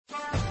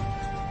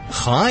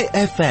Chai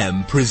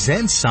FM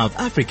presents South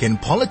African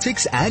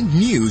politics and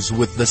news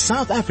with the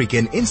South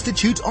African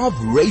Institute of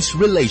Race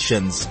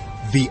Relations.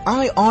 The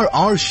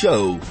IRR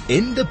show,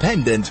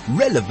 independent,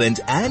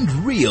 relevant and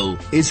real,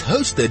 is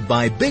hosted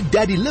by Big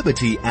Daddy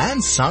Liberty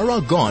and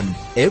Sarah Gon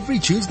every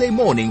Tuesday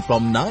morning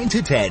from 9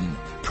 to 10,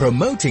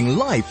 promoting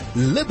life,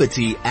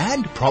 liberty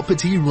and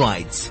property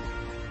rights.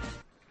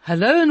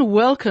 Hello and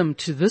welcome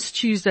to this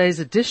Tuesday's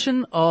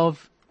edition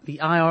of the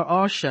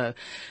IRR show.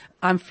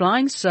 I'm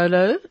flying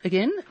solo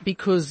again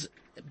because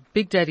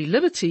Big Daddy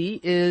Liberty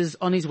is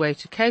on his way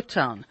to Cape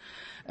Town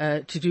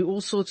to do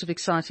all sorts of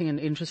exciting and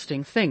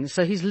interesting things.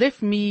 So he's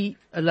left me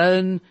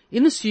alone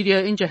in the studio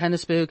in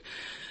Johannesburg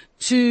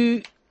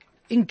to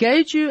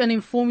engage you and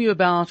inform you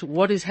about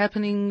what is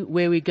happening,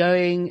 where we're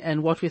going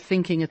and what we're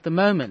thinking at the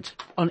moment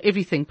on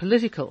everything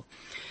political.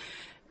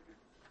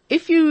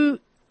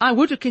 I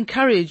would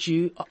encourage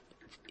you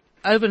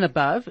over and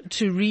above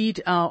to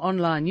read our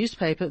online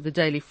newspaper, The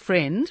Daily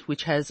Friend,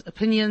 which has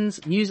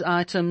opinions, news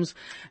items,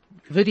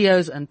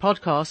 videos and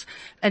podcasts,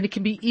 and it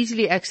can be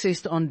easily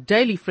accessed on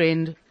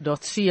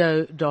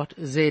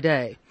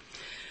dailyfriend.co.za.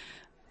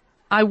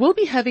 I will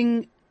be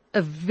having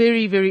a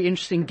very, very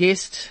interesting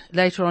guest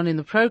later on in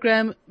the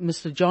program,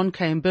 Mr.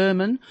 Kane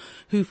Berman,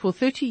 who for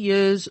 30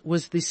 years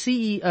was the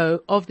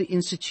CEO of the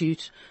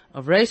Institute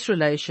of Race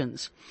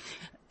Relations.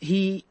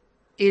 He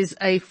is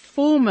a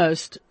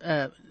foremost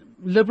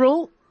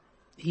liberal.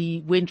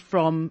 He went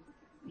from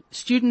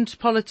student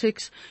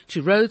politics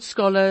to Rhodes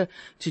Scholar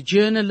to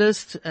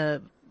journalist,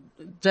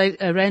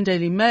 ran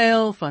Daily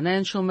Mail,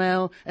 Financial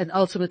Mail, and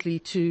ultimately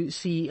to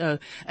CEO,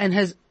 and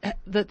had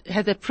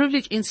that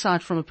privileged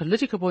insight from a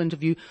political point of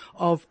view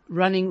of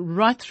running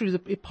right through the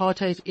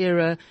apartheid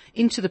era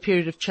into the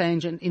period of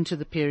change and into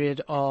the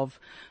period of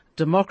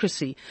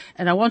democracy.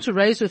 And I want to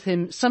raise with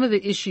him some of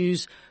the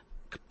issues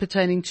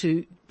pertaining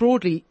to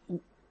broadly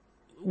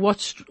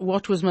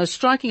what was most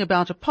striking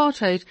about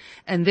apartheid,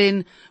 and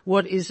then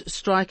what is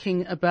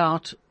striking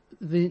about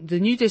the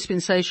new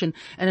dispensation,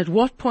 and at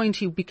what point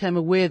he became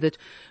aware that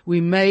we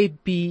may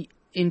be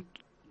in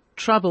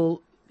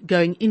trouble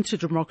going into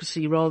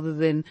democracy rather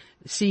than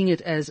seeing it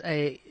as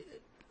the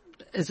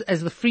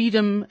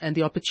freedom and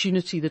the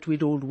opportunity that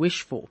we'd all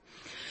wish for.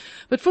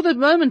 But for the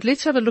moment,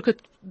 let's have a look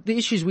at the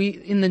issues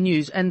in the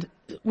news. And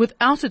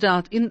without a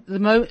doubt, at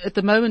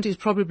the moment is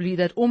probably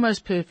that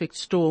almost perfect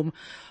storm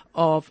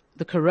of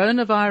the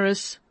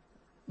coronavirus,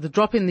 the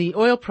drop in the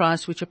oil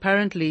price, which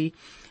apparently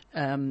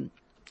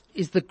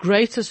is the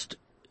greatest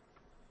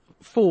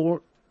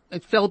fall.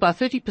 It fell by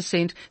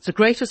 30%. It's the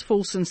greatest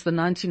fall since the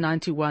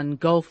 1991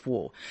 Gulf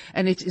War.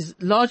 And it is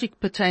largely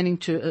pertaining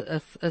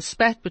to a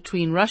spat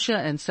between Russia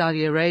and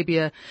Saudi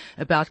Arabia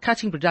about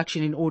cutting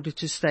production in order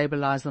to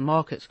stabilize the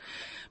market.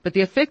 But the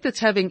effect it's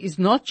having is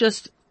not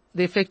just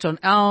the effect on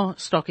our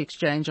stock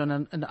exchange,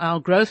 on our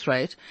growth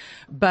rate,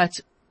 but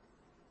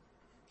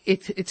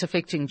it's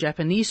affecting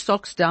Japanese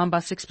stocks down by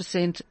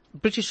 6%,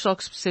 British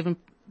stocks 7%,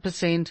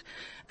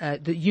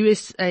 the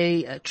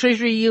USA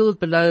Treasury yield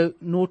below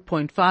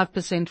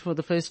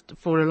 0.5%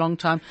 for a long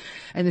time,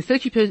 and the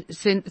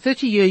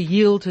 30-year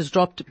yield has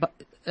dropped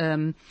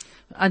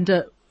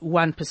under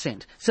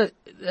 1%. So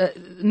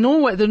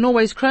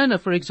Norway's krona,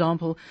 for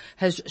example,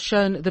 has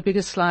shown the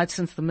biggest slide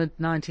since the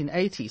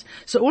mid-1980s.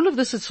 So all of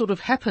this has sort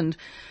of happened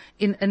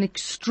in an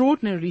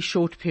extraordinarily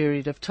short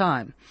period of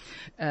time.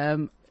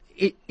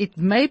 It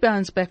may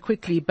bounce back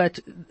quickly, but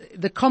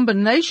the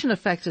combination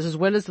of factors, as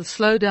well as the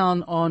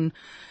slowdown on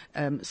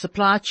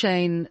supply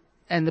chain,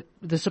 and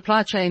the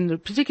supply chain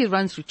particularly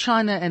runs through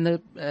China, and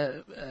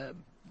the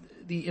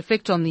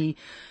effect on the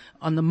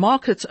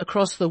markets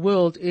across the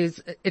world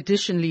is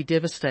additionally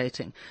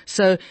devastating.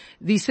 So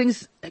these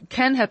things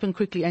can happen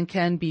quickly and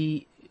can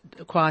be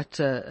quite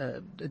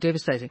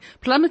devastating.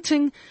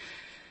 Plummeting.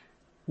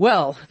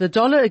 Well, the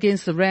dollar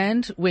against the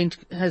rand went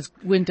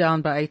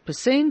down by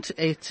 8%.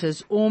 It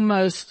has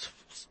almost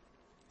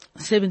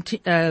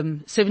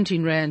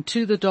 17 rand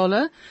to the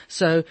dollar.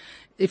 So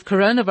if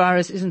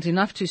coronavirus isn't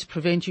enough to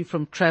prevent you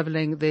from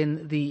traveling,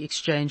 then the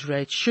exchange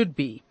rate should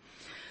be.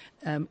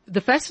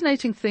 The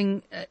fascinating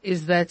thing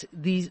is that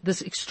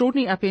this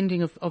extraordinary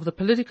upending of the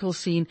political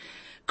scene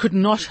could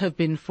not have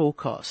been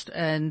forecast,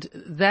 and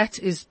that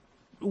is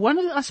one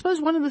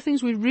of the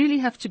things we really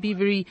have to be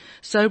very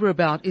sober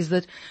about is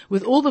that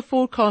with all the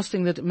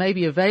forecasting that may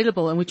be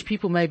available and which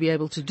people may be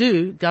able to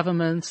do,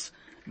 governments,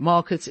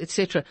 markets,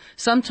 etc.,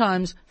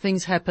 sometimes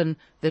things happen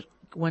that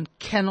one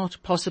cannot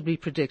possibly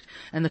predict.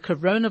 And the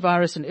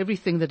coronavirus and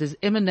everything that has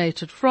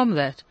emanated from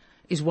that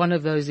is one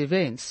of those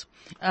events.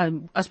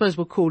 I suppose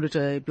we'll call it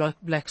a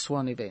black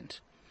swan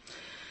event.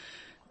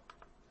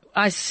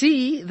 I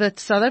see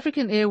that South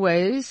African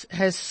Airways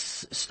has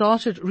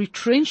started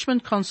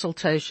retrenchment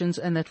consultations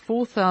and that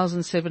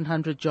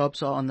 4,700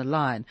 jobs are on the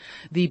line.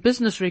 The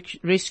business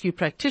rescue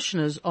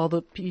practitioners are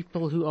the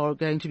people who are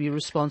going to be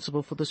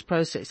responsible for this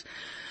process.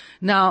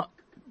 Now,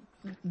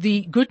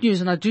 the good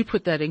news, and I do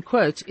put that in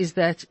quotes, is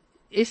that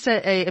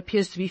SAA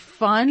appears to be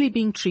finally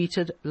being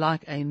treated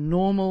like a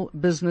normal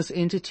business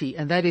entity,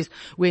 and that is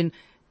when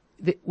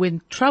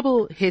when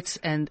trouble hits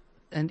and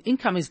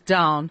income is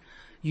down,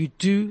 you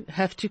do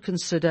have to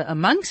consider,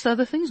 amongst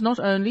other things, not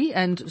only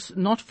and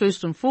not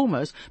first and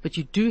foremost, but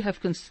you do have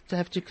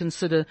to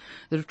consider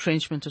the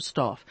retrenchment of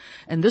staff.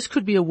 And this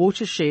could be a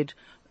watershed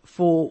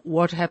for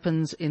what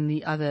happens in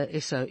the other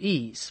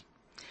SOEs.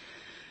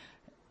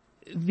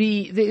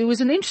 There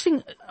was an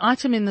interesting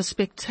item in The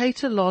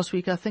Spectator last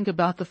week, I think,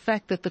 about the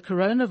fact that the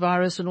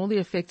coronavirus and all the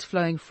effects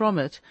flowing from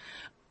it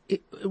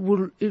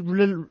will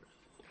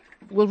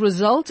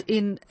result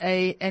in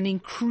an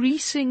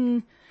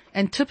increasing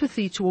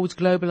antipathy towards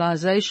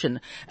globalization,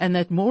 and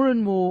that more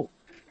and more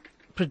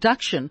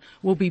production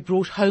will be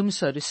brought home,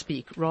 so to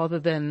speak, rather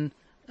than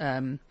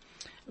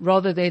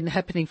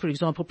happening, for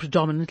example,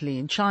 predominantly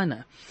in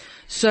China.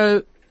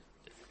 So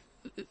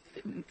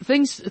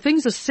things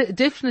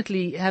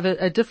definitely have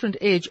a different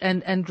edge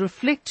and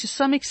reflect to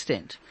some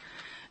extent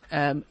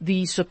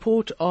the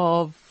support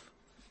of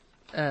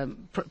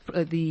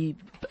the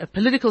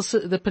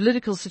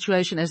political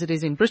situation as it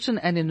is in Britain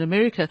and in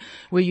America,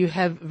 where you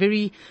have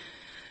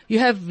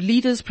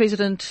leaders,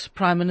 president,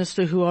 prime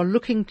minister, who are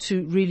looking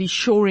to really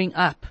shoring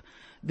up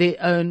their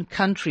own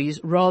countries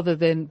rather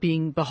than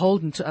being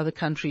beholden to other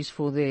countries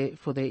for their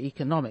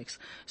economics.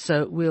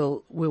 So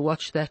we'll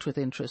watch that with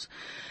interest.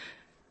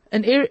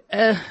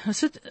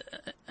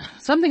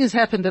 Something has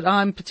happened that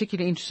I'm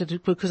particularly interested in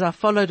because I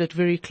followed it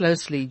very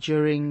closely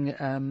during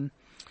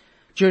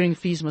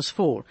FISMA's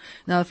fall.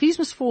 Now,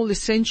 FISMA's fall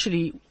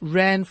essentially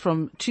ran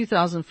from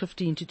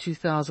 2015 to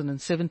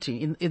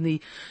 2017 in the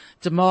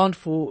demand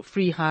for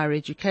free higher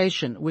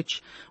education,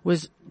 which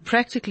was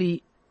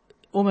practically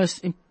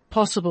almost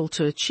impossible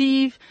to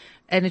achieve,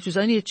 and it was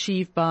only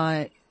achieved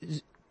by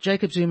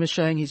Jacob Zuma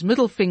showing his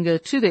middle finger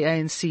to the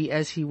ANC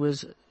as he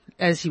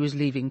was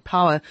leaving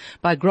power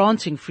by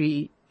granting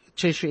free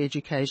tertiary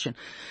education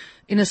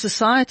in a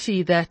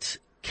society that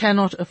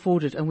cannot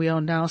afford it, and we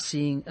are now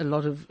seeing a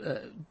lot of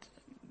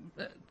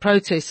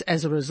protests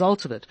as a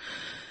result of it.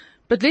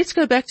 But let's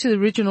go back to the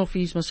original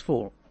FISMA's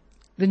fall.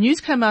 The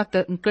news came out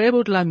that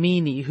Mqebo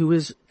Dlamini, who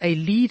was a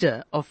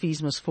leader of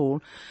FISMA's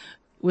fall,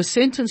 was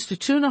sentenced to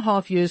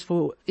 2.5 years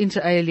for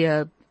inter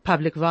alia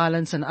public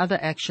violence and other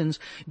actions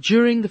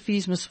during the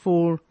FISMA's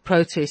fall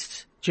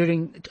protests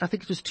during, I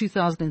think it was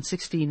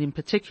 2016 in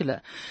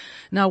particular.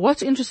 Now,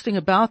 what's interesting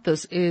about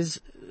this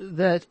is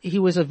that he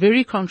was a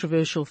very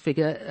controversial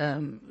figure.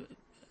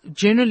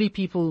 Generally,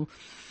 people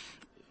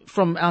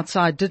from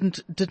outside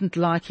didn't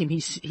like him. He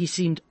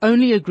seemed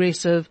only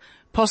aggressive,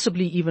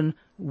 possibly even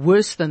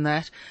worse than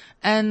that.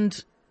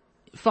 And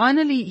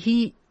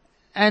finally,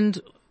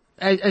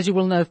 as you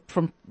will know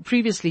from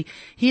previously,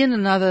 he and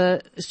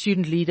another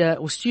student leader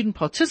or student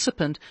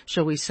participant,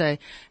 shall we say,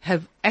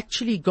 have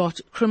actually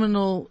got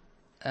criminal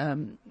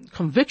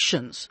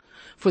convictions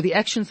for the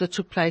actions that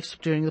took place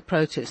during the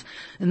protest.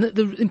 And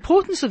the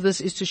importance of this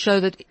is to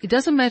show that it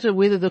doesn't matter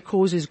whether the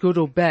cause is good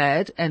or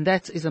bad, and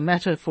that is a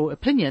matter for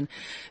opinion.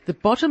 The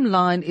bottom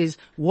line is,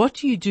 what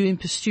do you do in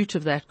pursuit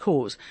of that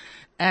cause?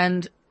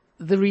 And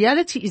the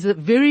reality is that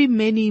very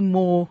many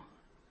more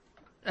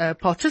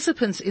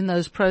participants in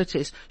those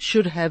protests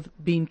should have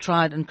been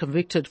tried and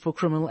convicted for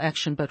criminal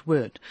action but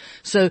weren't.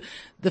 So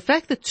the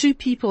fact that 2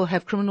 people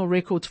have criminal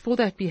records for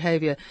that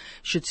behavior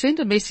should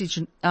send a message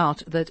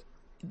out that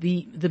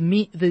the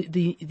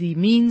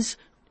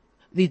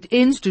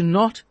ends do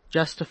not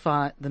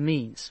justify the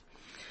means.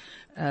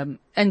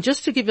 And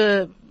just to give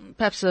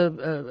perhaps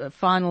a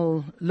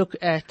final look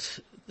at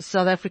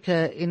South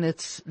Africa in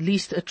its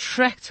least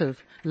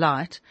attractive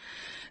light,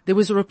 there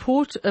was a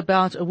report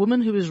about a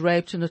woman who was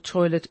raped in a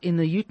toilet in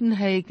the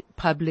Uitenhage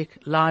Public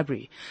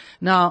Library.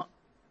 Now,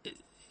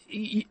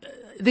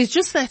 there's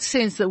just that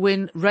sense that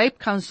when rape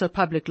comes to a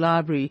public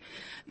library,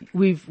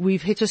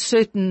 we've hit a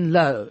certain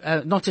low.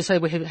 Not to say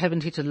we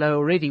haven't hit a low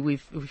already.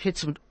 We've hit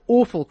some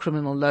awful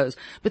criminal lows.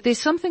 But there's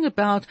something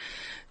about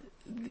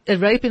a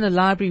rape in a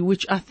library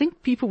which I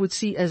think people would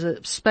see as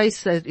a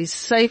space that is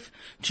safe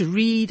to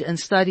read and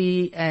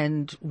study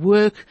and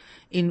work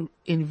in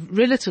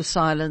relative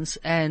silence,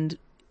 and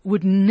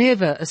would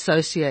never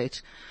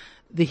associate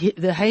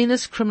the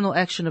heinous criminal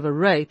action of a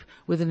rape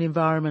with an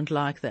environment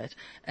like that.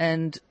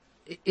 And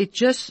it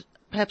just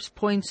perhaps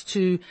points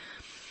to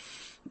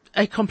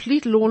a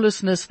complete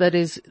lawlessness that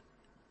is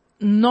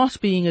not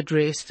being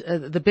addressed.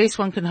 The best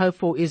one can hope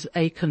for is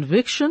a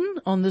conviction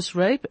on this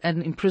rape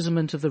and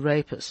imprisonment of the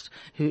rapist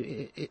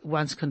who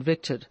once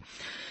convicted.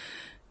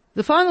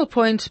 The final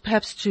point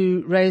perhaps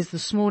to raise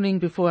this morning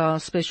before our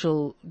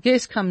special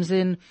guest comes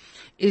in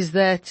is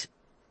that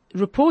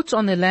reports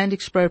on the land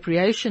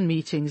expropriation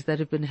meetings that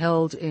have been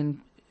held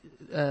in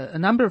a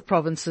number of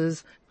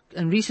provinces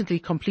and recently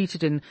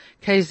completed in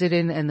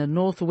KZN and the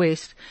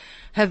Northwest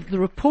have the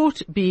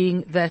report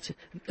being that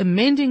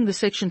amending the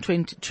Section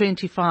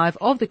 25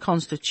 of the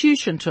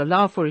Constitution to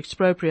allow for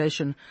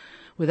expropriation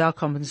without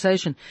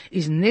compensation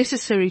is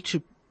necessary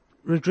to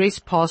redress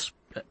past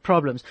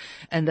problems,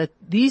 and that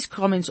these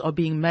comments are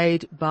being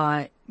made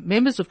by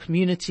members of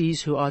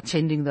communities who are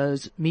attending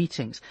those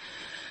meetings.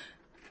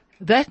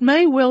 That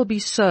may well be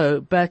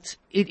so, but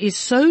it is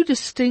so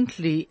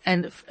distinctly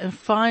and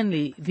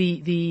finally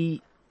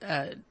the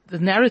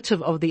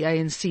narrative of the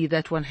ANC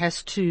that one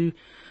has to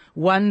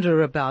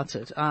wonder about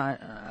it.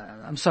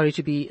 I'm sorry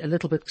to be a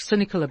little bit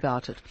cynical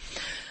about it.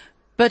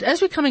 But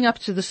as we're coming up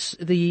to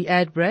the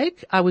ad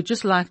break, I would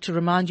just like to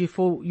remind you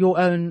for your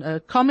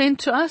own comment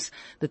to us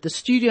that the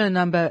studio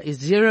number is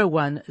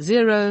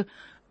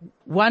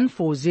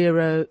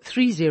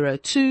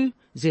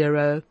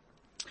 010-140-302-0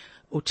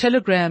 or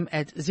telegram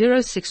at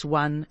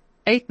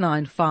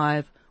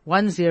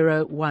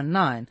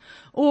 061-895-1019.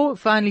 Or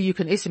finally, you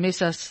can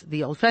SMS us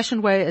the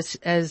old-fashioned way,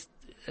 as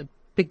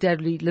Big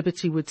Daddy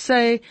Liberty would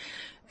say,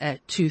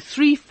 to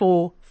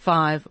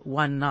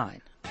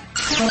 34519.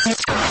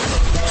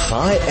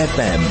 High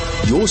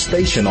FM, your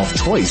station of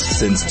choice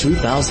since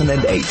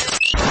 2008.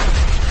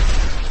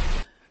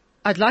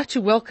 I'd like to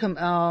welcome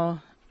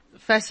our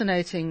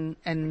fascinating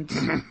and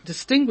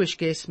distinguished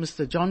guest,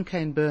 Mr. John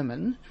Kane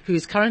Berman, who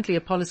is currently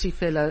a policy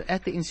fellow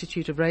at the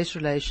Institute of Race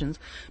Relations,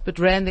 but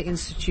ran the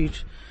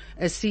Institute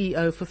as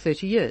CEO for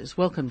 30 years.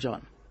 Welcome,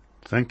 John.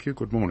 Thank you.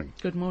 Good morning.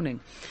 Good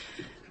morning.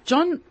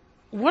 John,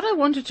 what I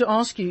wanted to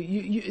ask you,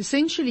 you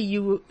essentially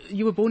you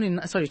were born in,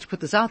 sorry to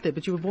put this out there,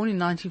 but you were born in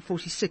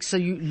 1946, so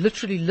you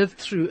literally lived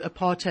through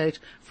apartheid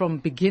from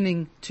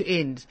beginning to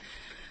end,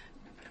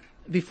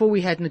 before we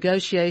had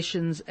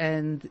negotiations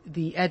and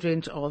the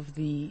advent of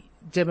the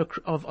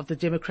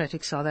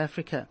democratic South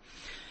Africa.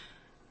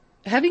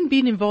 Having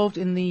been involved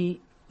in the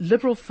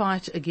liberal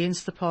fight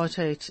against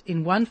apartheid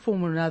in one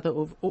form or another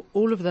of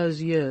all of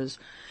those years,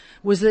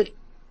 was there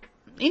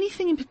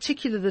anything in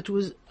particular that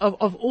was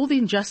of all the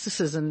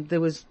injustices, and there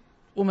was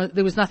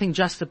nothing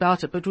just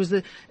about it, but was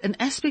there an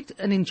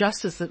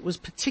injustice that was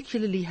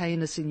particularly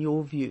heinous in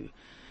your view?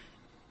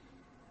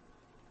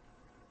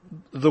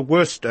 The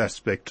worst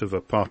aspect of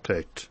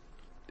apartheid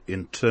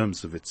in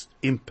terms of its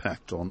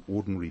impact on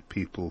ordinary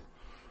people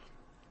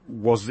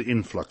was the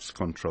influx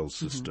control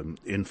system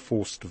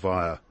enforced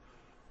via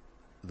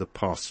the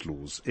pass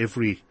laws.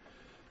 Every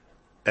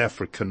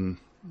African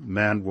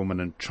man, woman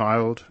and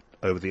child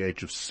over the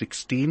age of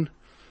 16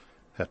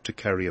 had to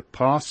carry a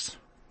pass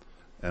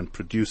and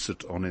produce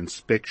it on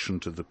inspection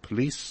to the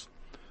police.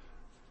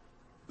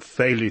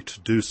 Failure to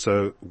do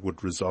so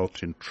would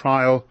result in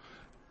trial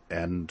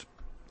and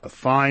a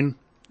fine,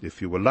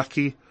 if you were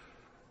lucky,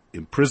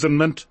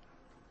 imprisonment,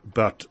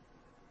 but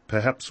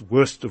perhaps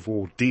worst of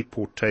all,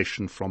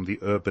 deportation from the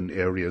urban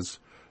areas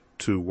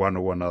to one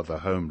or another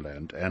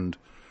homeland. And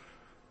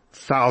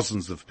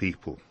thousands of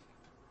people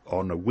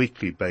on a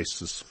weekly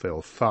basis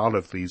fell foul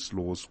of these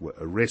laws, were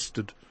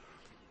arrested,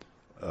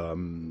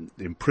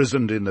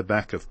 imprisoned in the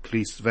back of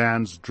police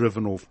vans,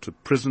 driven off to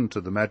prison,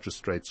 to the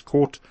magistrate's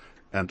court,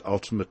 and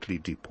ultimately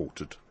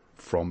deported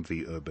from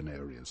the urban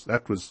areas.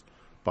 That was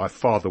by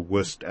far the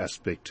worst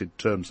aspect in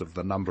terms of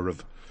the number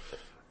of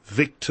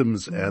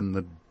victims and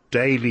the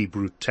daily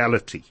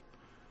brutality.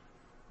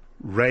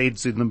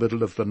 Raids in the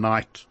middle of the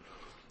night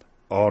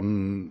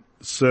on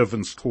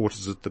servants'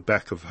 quarters at the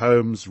back of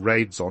homes,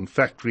 raids on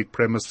factory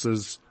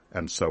premises,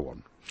 and so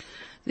on.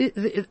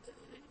 It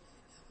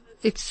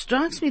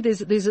strikes me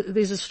there's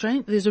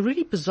a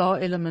really bizarre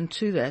element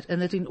to that,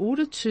 and that in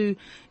order to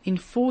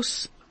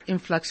enforce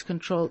influx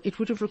control, it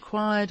would have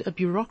required a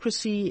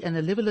bureaucracy and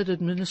a level of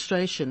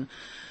administration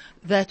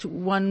that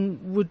one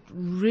would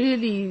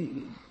really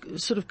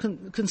sort of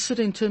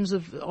consider in terms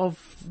of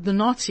the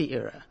Nazi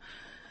era.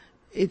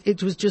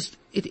 It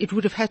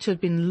would have had to have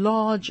been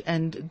large,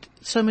 and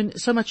so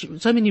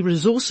many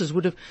resources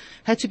would have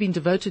had to be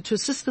devoted to a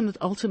system that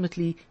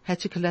ultimately had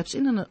to collapse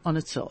in on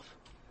itself.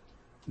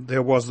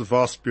 There was a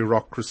vast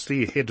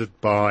bureaucracy headed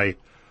by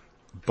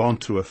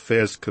Bantu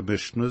Affairs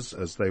Commissioners,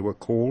 as they were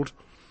called,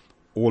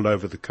 all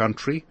over the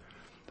country.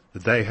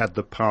 They had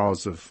the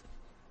powers of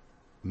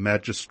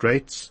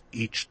magistrates.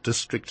 Each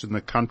district in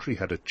the country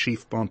had a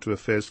chief Bantu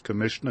Affairs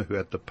Commissioner who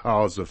had the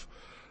powers of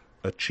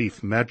a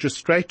chief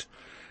magistrate.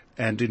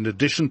 And in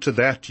addition to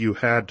that, you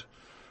had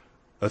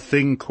a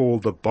thing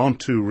called the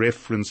Bantu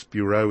Reference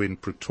Bureau in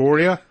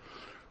Pretoria,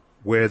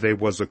 where there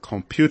was a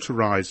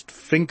computerized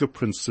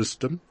fingerprint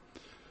system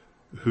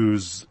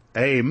whose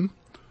aim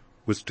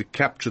was to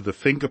capture the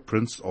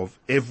fingerprints of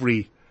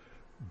every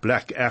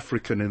black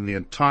African in the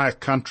entire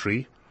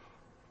country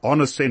on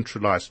a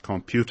centralized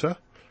computer,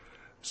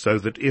 so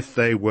that if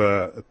they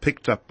were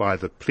picked up by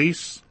the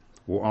police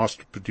or asked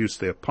to produce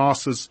their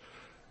passes,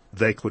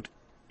 they could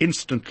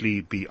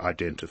instantly be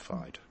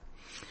identified.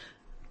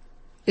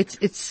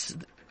 It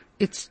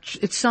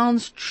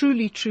sounds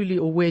truly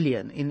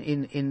Orwellian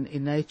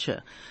in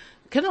nature.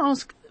 Can I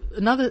ask,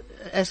 another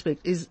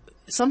aspect is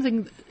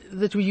something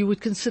that you would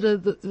consider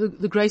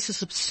the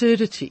greatest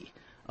absurdity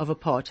of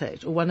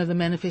apartheid, or one of the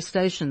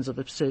manifestations of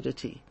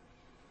absurdity?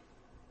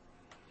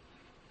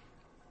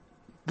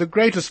 The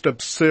greatest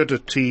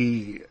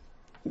absurdity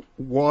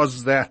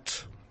was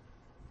that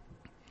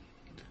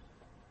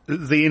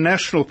the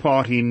National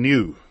Party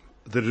knew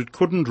that it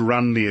couldn't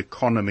run the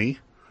economy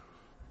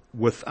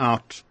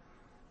without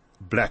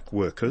black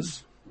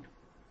workers,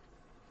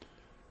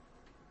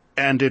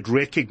 and it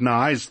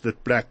recognized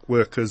that black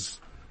workers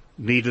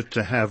needed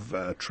to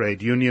have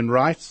trade union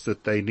rights,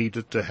 that they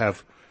needed to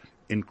have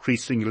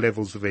increasing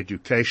levels of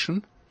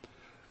education,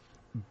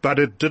 but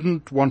it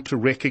didn't want to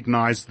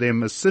recognize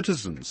them as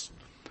citizens.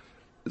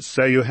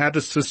 So you had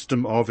a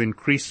system of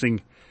increasing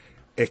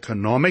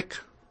economic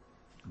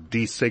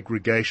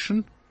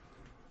desegregation,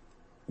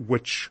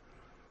 which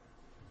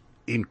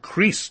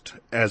increased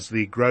as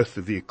the growth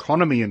of the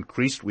economy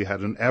increased. We had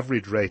an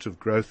average rate of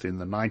growth in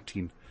the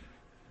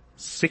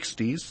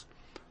 1960s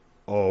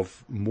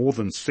of more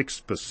than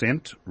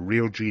 6%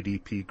 real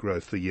GDP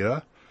growth a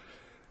year.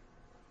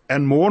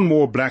 And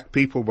more black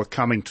people were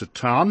coming to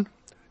town.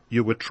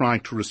 You were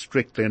trying to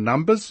restrict their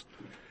numbers,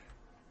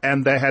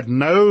 and they had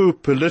no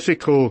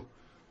political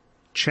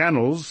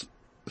channels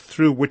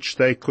through which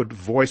they could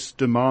voice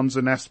demands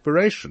and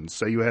aspirations.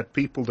 So you had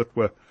people that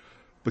were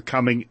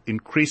becoming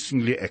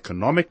increasingly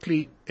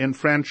economically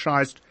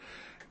enfranchised,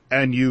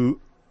 and you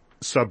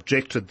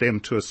subjected them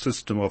to a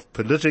system of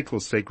political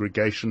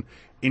segregation,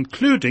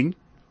 including,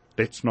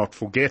 let's not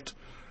forget,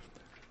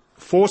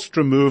 forced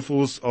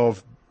removals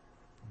of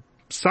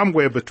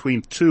somewhere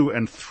between 2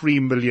 and 3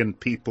 million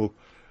people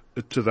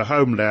to the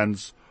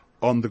homelands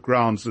on the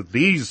grounds that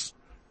these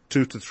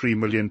 2 to 3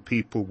 million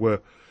people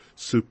were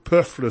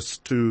superfluous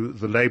to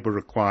the labor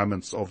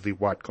requirements of the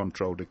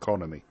white-controlled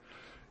economy.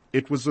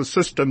 It was a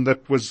system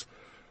that was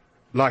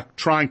like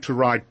trying to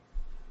ride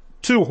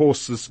two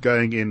horses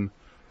going in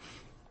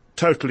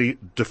totally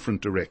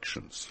different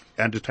directions.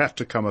 And it had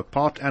to come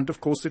apart, and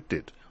of course it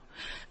did.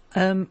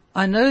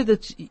 I know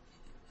that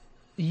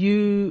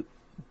you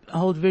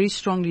hold very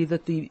strongly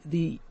that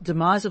the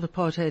demise of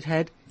apartheid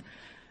had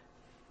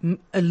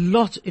a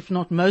lot, if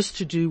not most,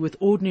 to do with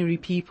ordinary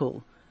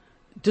people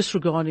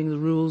disregarding the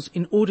rules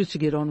in order to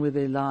get on with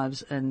their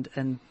lives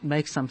and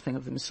make something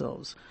of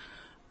themselves.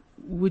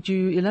 Would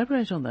you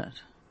elaborate on that?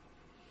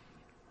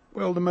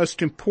 Well, the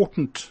most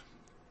important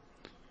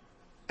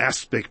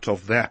aspect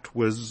of that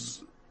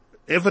was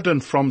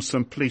evident from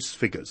some police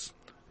figures.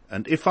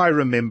 And if I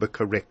remember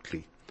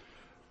correctly,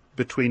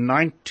 between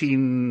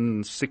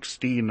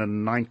 1916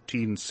 and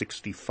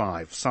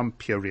 1965, some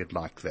period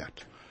like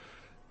that,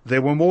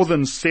 there were more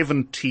than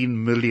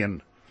 17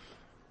 million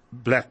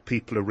black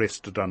people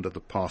arrested under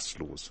the pass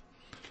laws.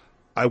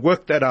 I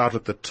worked that out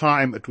at the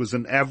time. It was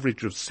an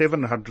average of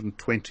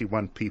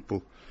 721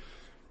 people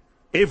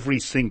every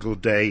single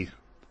day,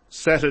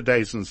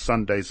 Saturdays and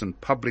Sundays and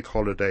public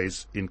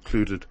holidays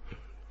included,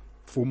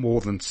 for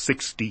more than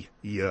 60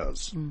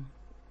 years.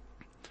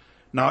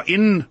 Now,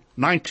 in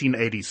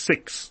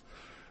 1986,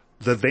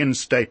 the then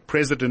state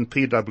president,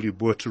 P.W.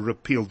 Botha,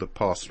 repealed the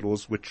pass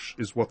laws, which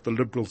is what the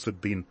Liberals had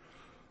been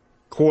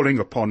calling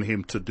upon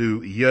him to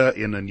do year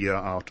in and year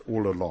out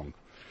all along.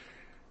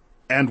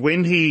 And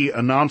when he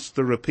announced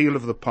the repeal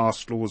of the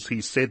pass laws, he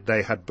said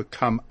they had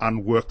become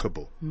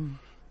unworkable.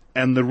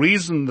 And the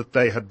reason that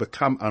they had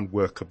become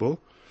unworkable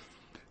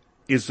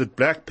is that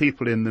black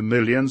people in the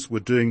millions were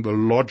doing the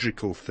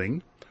logical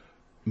thing,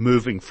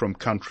 moving from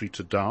country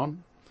to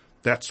town.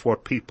 That's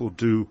what people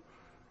do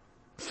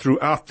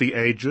throughout the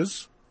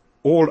ages,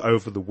 all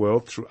over the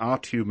world,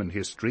 throughout human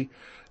history.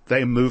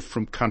 They move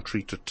from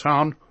country to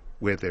town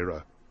where there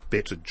are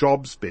better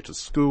jobs, better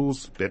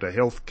schools, better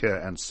health care,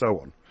 and so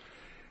on.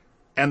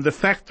 And the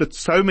fact that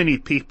so many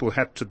people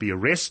had to be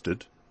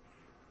arrested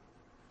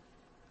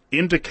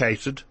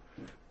indicated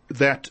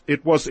that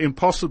it was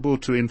impossible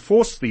to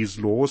enforce these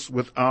laws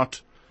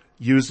without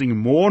using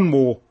more and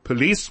more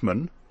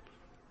policemen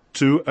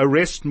to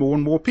arrest more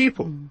and more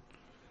people.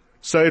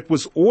 So it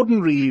was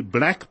ordinary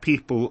black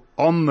people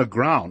on the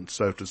ground,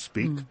 so to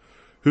speak,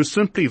 who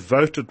simply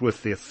voted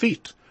with their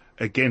feet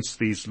against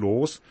these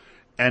laws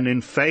and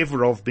in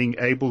favor of being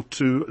able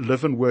to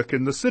live and work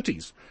in the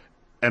cities.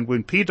 And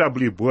when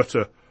P.W.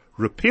 Botha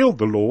repealed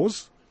the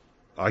laws,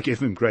 I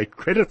give him great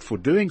credit for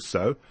doing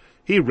so,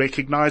 he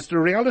recognized a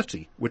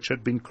reality which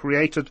had been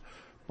created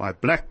by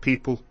black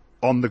people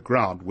on the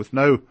ground with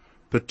no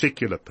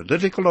particular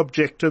political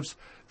objectives.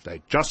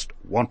 They just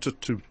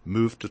wanted to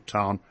move to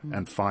town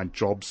and find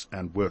jobs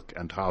and work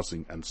and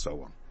housing and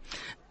so on.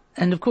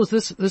 And of course,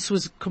 this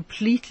was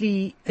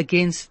completely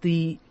against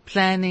the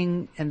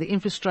planning and the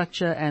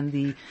infrastructure and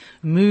the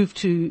move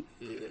to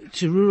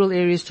rural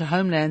areas, to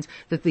homelands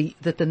that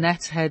the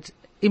Nats had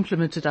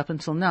implemented up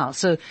until now.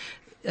 So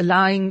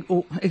allowing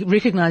or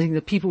recognizing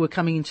that people were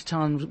coming into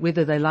town,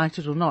 whether they liked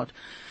it or not,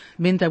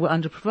 meant they were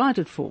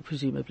underprovided for,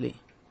 presumably.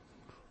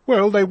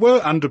 Well, they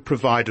were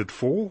underprovided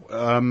for.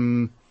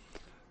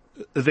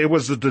 There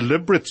was a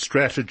deliberate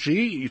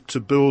strategy to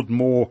build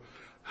more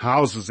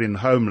houses in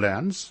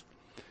homelands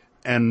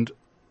and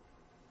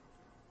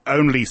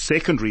only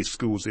secondary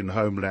schools in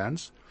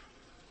homelands,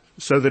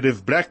 so that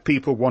if black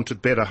people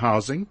wanted better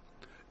housing,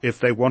 if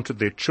they wanted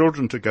their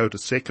children to go to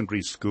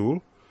secondary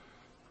school,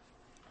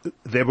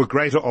 there were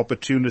greater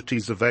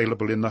opportunities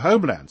available in the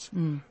homelands.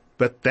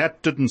 But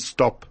that didn't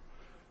stop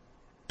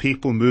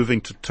people moving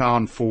to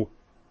town for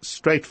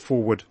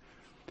straightforward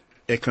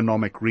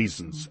economic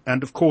reasons.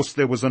 And of course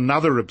there was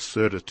another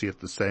absurdity at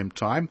the same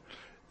time.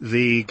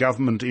 the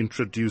government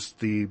introduced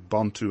the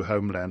Bantu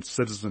Homeland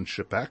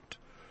Citizenship Act,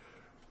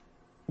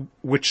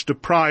 which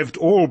deprived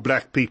all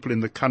black people in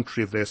the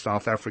country of their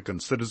South African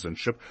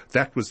citizenship.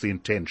 That was the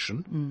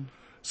intention,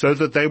 so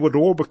that they would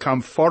all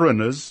become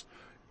foreigners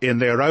in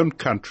their own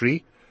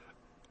country,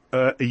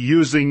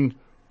 using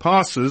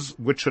passes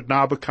which had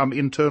now become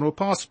internal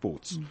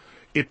passports.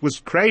 It was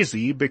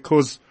crazy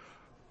because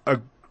a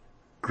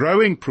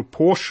growing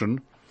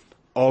proportion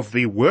of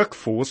the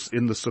workforce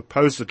in the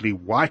supposedly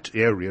white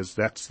areas,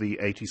 that's the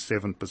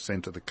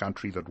 87% of the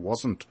country that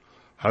wasn't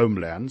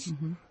homelands,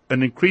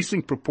 an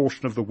increasing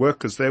proportion of the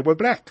workers there were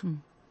black.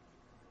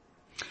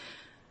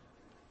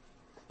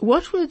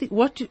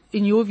 What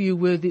in your view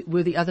were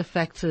the other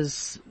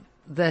factors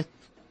that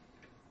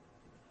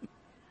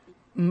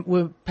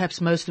were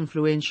perhaps most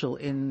influential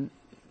in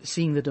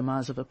seeing the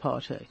demise of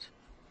apartheid?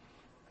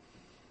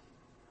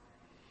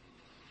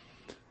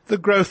 The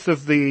growth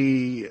of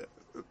the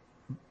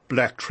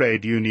black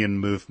trade union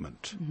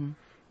movement.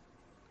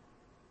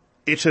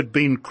 It had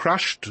been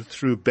crushed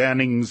through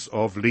bannings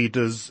of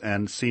leaders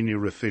and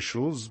senior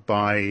officials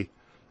by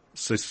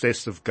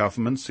successive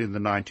governments in the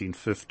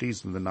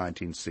 1950s and the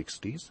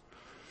 1960s.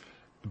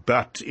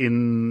 But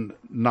in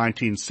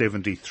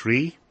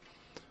 1973,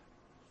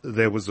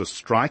 there was a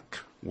strike,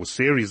 or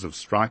series of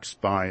strikes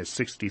by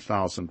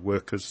 60,000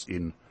 workers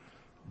in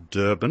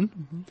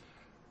Durban,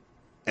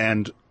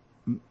 and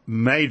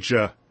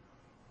major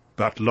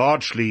but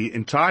largely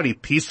entirely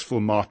peaceful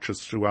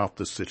marches throughout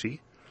the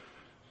city.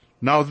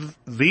 Now,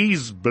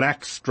 these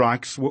black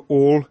strikes were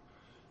all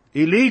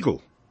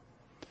illegal.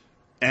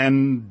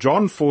 And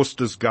John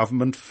Vorster's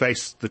government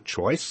faced the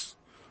choice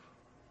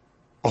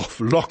of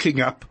locking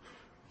up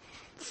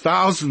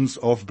thousands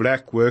of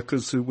black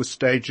workers who were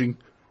staging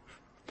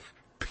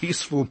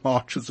peaceful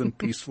marches and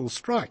peaceful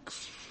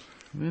strikes.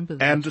 Remember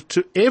that. And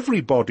to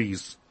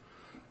everybody's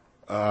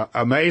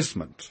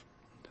amazement,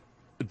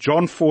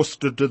 John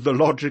Vorster did the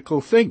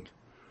logical thing.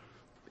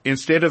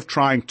 Instead of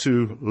trying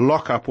to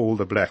lock up all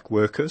the black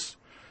workers,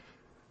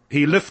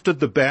 he lifted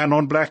the ban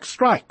on black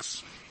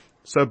strikes.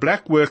 So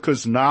black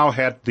workers now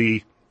had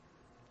the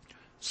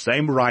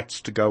same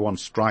rights to go on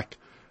strike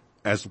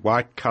as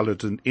white,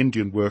 colored, and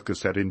Indian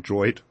workers had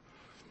enjoyed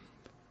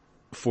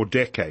for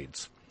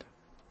decades.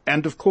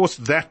 And of course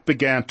that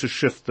began to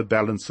shift the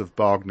balance of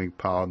bargaining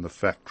power on the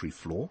factory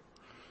floor.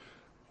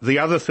 The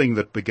other thing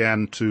that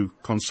began to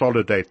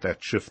consolidate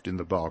that shift in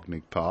the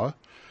bargaining power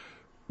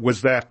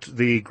was that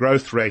the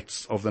growth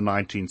rates of the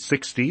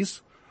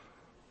 1960s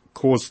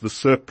caused the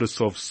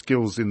surplus of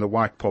skills in the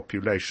white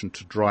population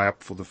to dry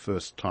up for the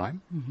first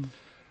time.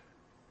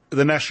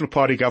 The National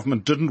Party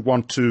government didn't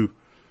want to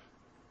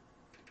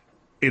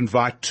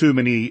invite too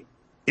many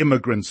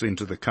immigrants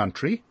into the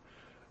country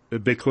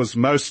because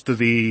most of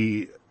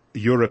the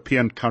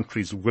European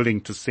countries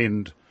willing to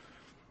send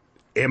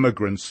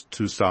immigrants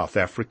to South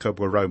Africa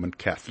were Roman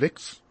Catholic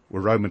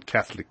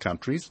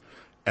countries,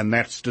 and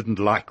Nats didn't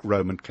like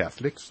Roman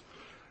Catholics.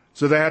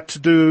 So they had to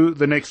do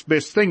the next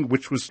best thing,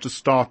 which was to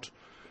start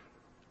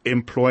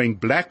employing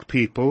black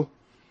people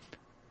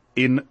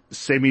in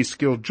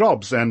semi-skilled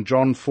jobs. And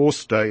John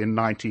Vorster in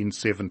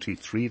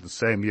 1973, the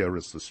same year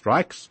as the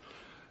strikes,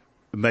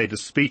 made a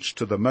speech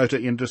to the Motor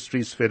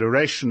Industries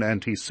Federation,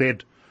 and he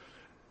said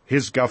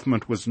his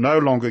government was no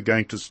longer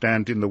going to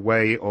stand in the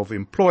way of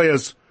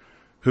employers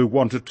who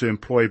wanted to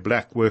employ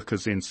black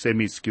workers in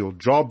semi-skilled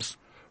jobs,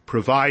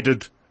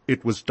 provided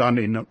it was done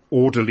in an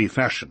orderly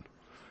fashion.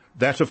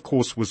 That, of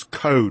course, was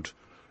code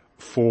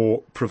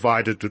for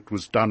provided it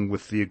was done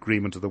with the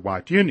agreement of the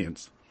white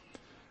unions.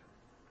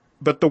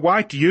 But the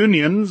white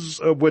unions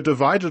were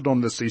divided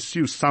on this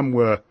issue. Some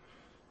were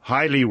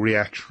highly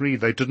reactionary.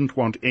 They didn't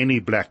want any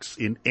blacks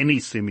in any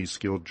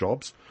semi-skilled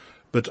jobs.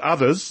 But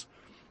others,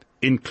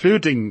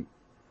 including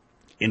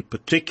in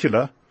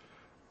particular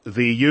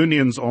the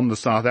unions on the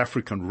South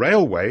African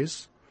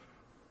railways,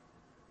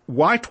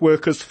 white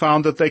workers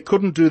found that they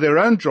couldn't do their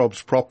own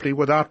jobs properly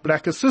without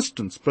black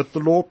assistance, but the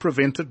law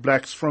prevented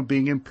blacks from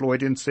being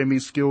employed in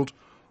semi-skilled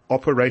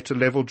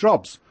operator-level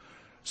jobs.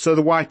 So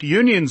the white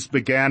unions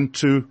began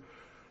to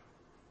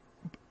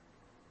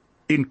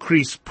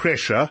increase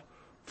pressure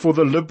for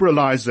the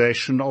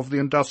liberalization of the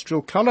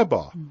industrial colour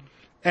bar.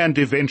 And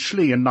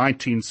eventually in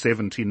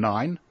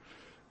 1979,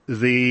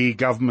 the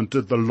government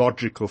did the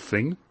logical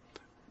thing,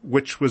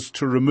 which was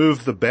to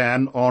remove the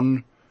ban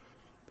on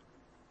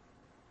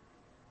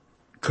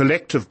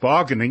collective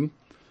bargaining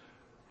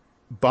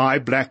by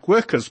black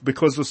workers,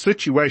 because the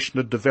situation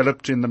had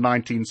developed in the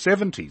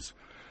 1970s.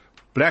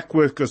 Black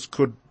workers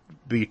could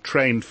be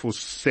trained for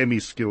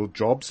semi-skilled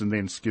jobs and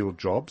then skilled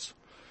jobs.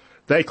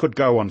 They could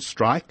go on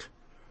strike,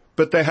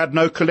 but they had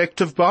no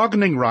collective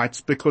bargaining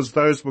rights because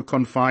those were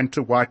confined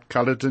to white,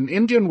 colored, and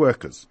Indian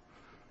workers.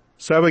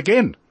 So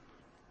again,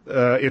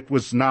 it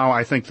was now,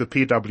 I think, the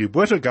P.W.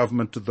 Botha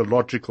government did the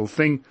logical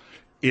thing.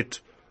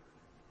 It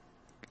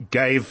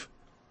gave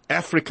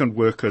African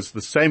workers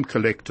the same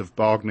collective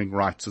bargaining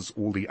rights as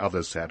all the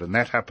others had, and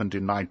that happened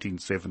in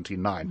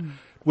 1979.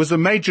 It was a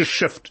major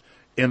shift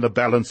in the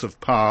balance of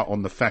power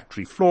on the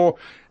factory floor,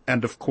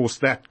 And of course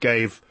that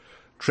gave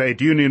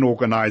trade union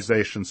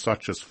organizations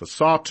such as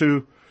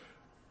FASATU,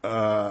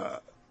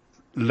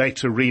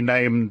 later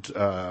renamed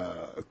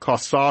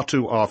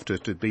COSATU after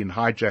it had been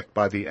hijacked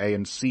by the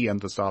ANC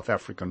and the South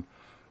African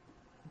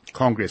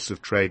Congress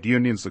of Trade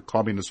Unions, the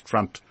Communist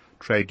Front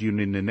Trade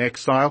Union in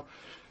exile.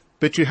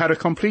 But you had a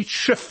complete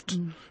shift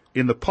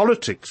in the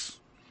politics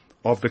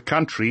of the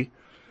country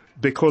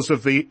because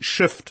of the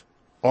shift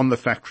on the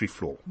factory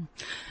floor.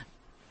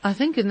 I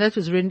think, and that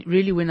was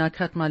really when I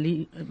cut my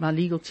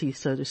legal teeth,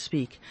 so to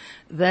speak,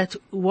 that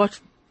what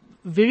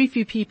very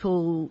few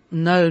people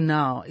know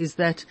now is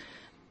that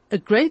a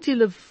great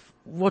deal of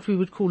what we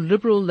would call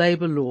liberal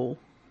labor law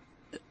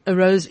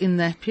arose in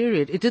that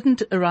period. It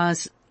didn't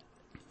arise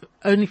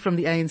only from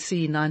the ANC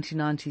in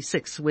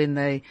 1996 when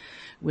they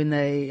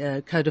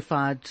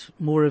codified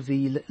more of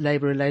the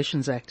Labour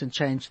Relations Act and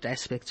changed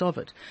aspects of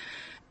it.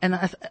 And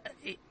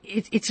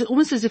it's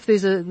almost as if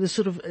there's this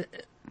sort of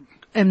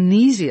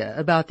amnesia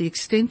about the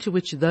extent to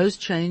which those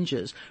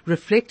changes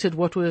reflected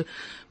what were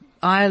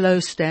ILO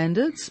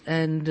standards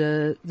and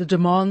the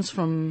demands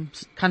from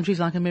countries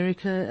like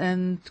America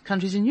and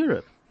countries in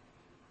Europe.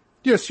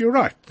 Yes, you're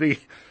right.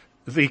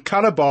 The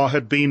colour bar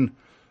had been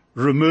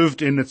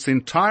removed in its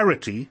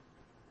entirety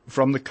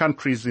from the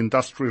country's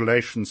industrial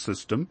relations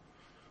system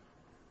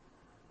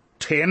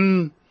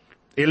 10,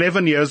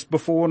 11 years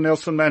before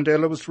Nelson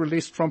Mandela was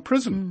released from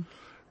prison.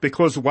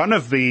 Because one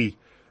of the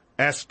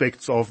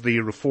aspects of the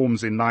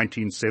reforms in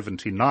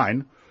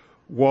 1979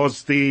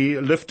 was the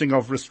lifting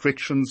of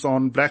restrictions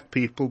on black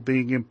people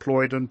being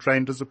employed and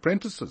trained as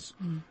apprentices.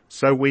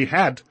 So we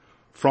had,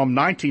 from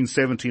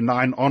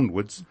 1979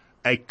 onwards,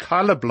 a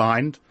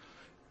colourblind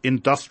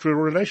industrial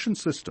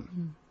relations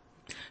system.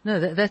 No,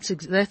 that's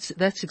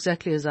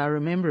exactly as I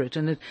remember it.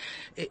 And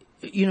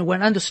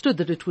one understood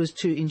that it was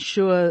to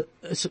ensure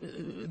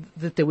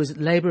that there was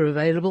labour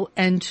available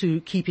and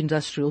to keep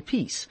industrial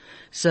peace.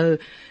 So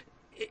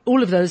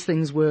all of those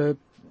things were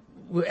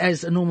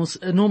as a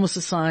normal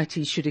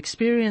society should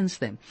experience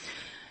them.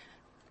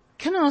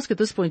 Can I ask at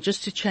this point,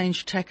 just to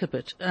change tack a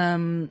bit,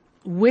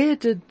 where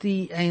did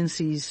the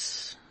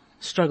ANC's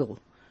struggle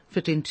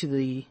fit into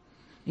the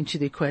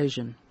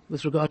equation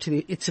with regard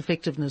to its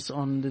effectiveness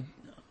on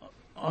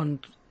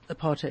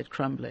apartheid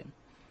crumbling?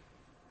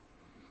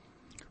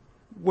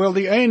 Well,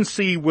 the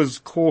ANC was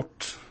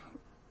caught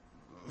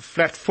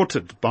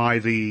flat-footed by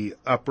the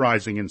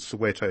uprising in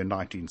Soweto in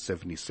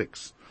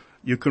 1976.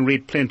 You can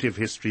read plenty of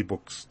history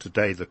books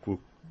today that will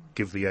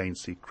give the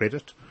ANC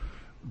credit,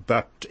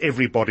 but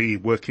everybody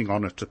working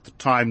on it at the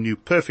time knew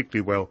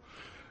perfectly well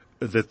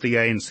that the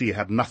ANC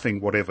had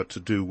nothing whatever to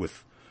do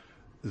with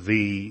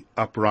the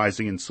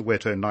uprising in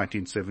Soweto in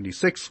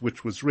 1976,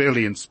 which was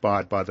really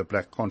inspired by the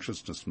Black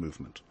Consciousness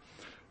movement.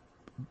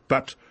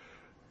 But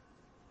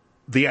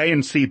the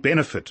ANC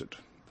benefited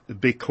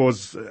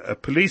because a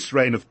police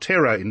reign of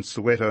terror in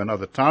Soweto and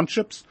other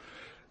townships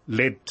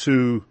led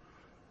to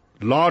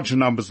large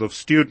numbers of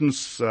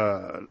students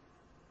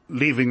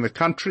leaving the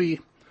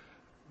country,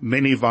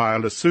 many via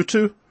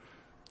Lesotho,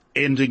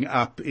 ending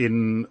up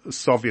in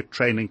Soviet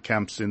training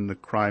camps in the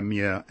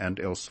Crimea and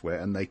elsewhere.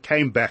 And they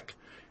came back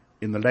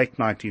in the late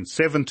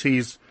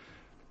 1970s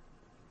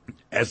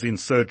as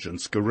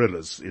insurgents,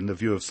 guerrillas, in the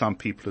view of some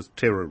people as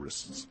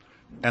terrorists.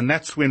 And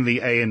that's when the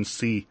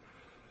ANC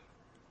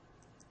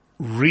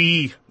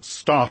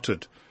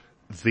restarted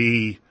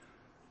the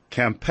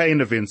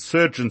campaign of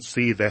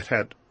insurgency that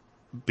had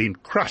been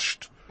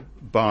crushed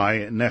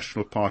by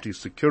National Party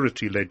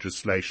security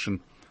legislation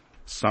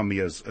some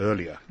years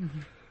earlier.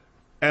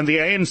 And the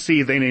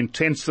ANC then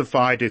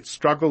intensified its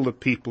struggle, the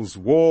People's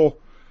War,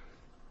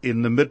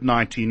 in the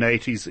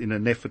mid-1980s in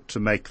an effort to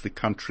make the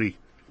country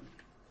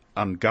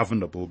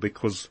ungovernable,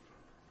 because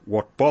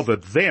what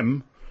bothered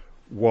them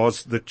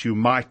was that you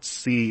might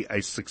see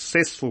a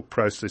successful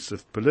process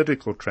of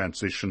political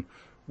transition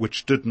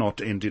which did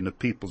not end in a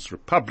People's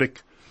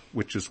Republic,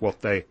 which is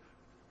what they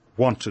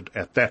wanted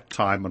at that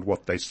time and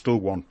what they still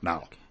want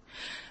now.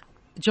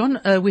 John,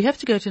 we have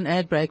to go to an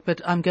ad break,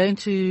 but I'm going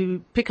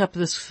to pick up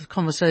this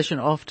conversation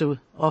after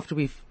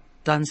we've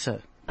done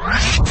so.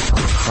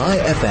 High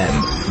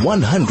FM,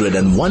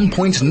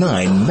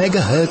 101.9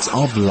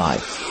 megahertz of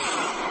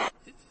life.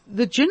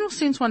 The general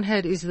sense one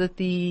had is that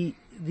the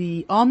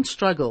armed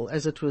struggle,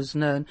 as it was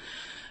known,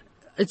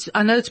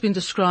 I know it's been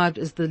described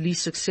as the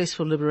least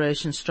successful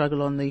liberation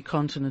struggle on the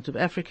continent of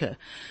Africa,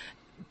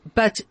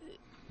 but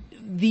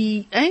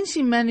the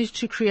ANC managed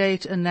to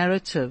create a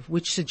narrative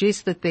which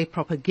suggests that their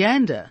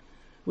propaganda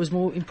was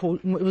more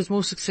important, was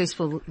more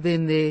successful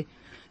than their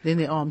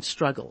armed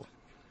struggle.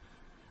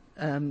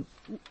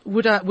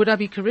 Would I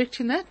be correct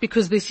in that?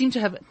 Because they seem to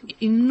have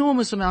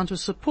enormous amount of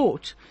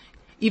support,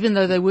 even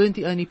though they weren't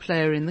the only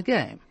player in the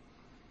game.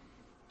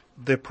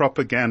 Their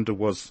propaganda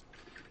was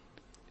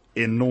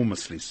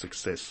enormously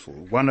successful.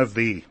 One of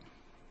the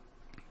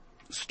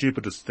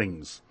stupidest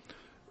things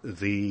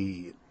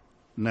the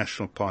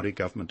National Party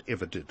government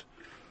ever did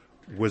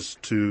was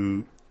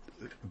to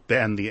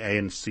ban the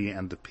ANC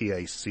and the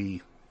PAC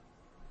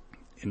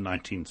in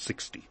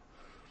 1960.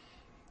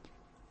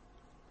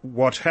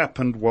 what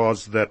happened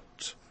was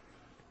that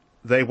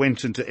they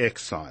went into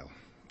exile,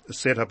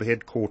 set up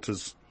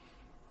headquarters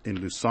in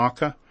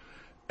Lusaka,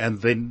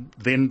 and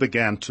then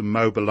began to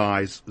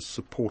mobilize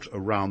support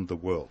around the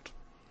world.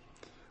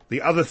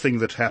 The other thing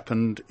that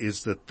happened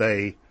is that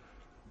they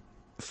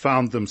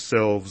found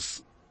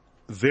themselves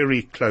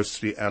very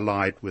closely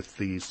allied with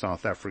the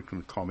South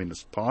African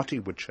Communist Party,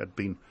 which had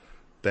been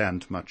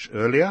banned much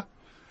earlier,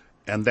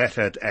 and that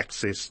had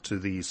access to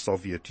the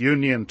Soviet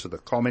Union, to the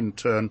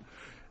Comintern,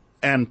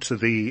 and to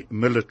the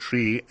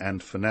military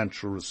and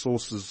financial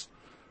resources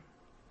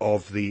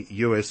of the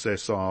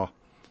USSR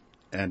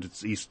and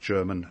its East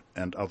German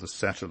and other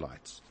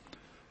satellites.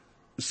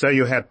 So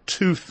you had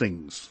two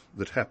things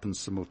that happened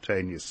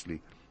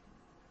simultaneously.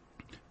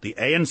 The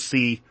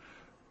ANC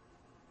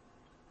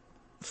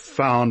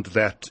found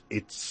that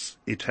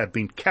it had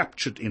been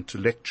captured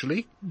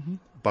intellectually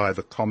by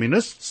the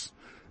communists,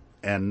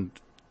 and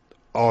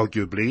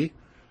arguably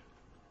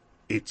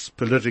its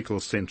political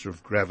center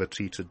of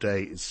gravity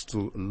today is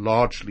still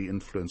largely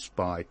influenced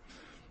by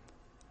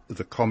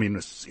the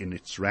communists in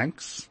its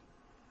ranks.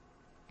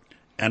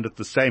 And at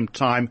the same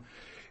time,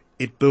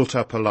 it built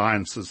up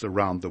alliances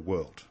around the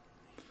world.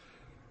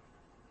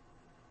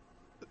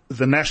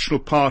 The National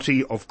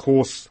Party, of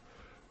course,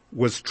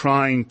 was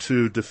trying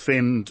to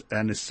defend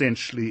an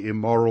essentially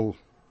immoral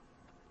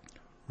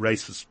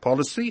racist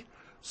policy,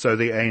 so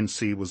the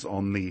ANC was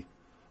on the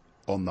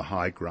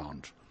high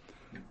ground.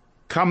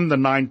 Come the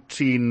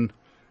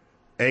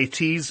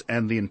 1980s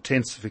and the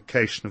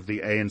intensification of the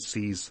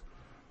ANC's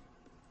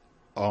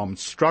armed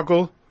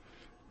struggle,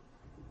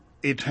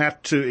 it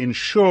had to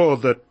ensure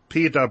that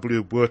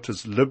P.W.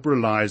 Botha's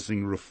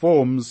liberalizing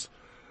reforms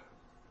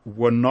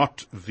were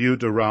not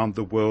viewed around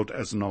the world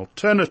as an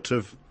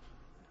alternative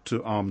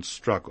to armed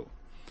struggle.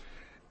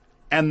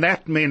 And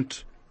that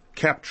meant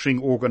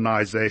capturing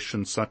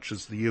organizations such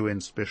as the UN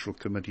Special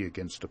Committee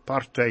Against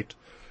Apartheid,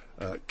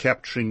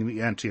 capturing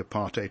the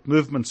anti-apartheid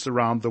movements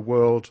around the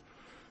world,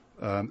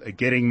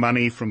 getting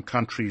money from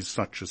countries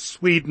such as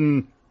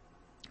Sweden,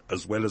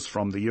 as well as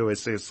from the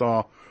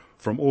USSR,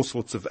 from all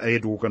sorts of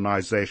aid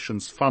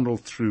organizations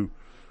funneled through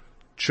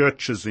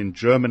churches in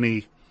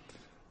Germany,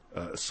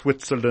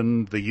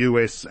 Switzerland, the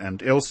US,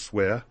 and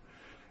elsewhere.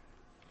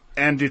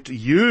 And it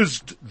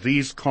used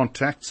these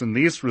contacts and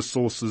these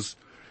resources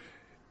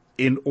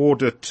in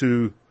order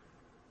to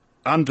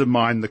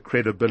undermine the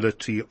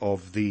credibility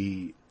of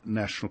the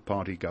National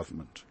Party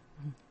government.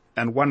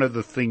 And one of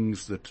the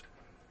things that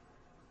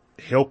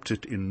helped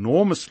it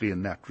enormously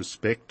in that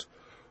respect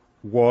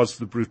was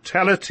the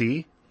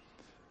brutality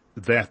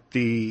that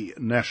the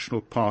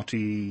National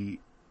Party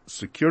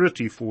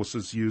security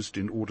forces used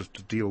in order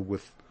to deal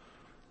with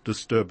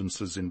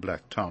disturbances in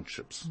black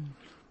townships.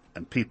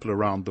 And people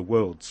around the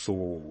world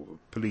saw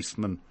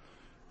policemen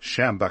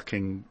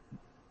sjambucking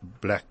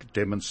black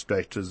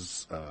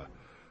demonstrators,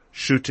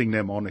 shooting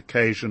them on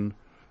occasion,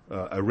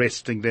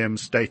 arresting them,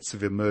 states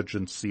of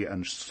emergency,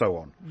 and so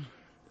on.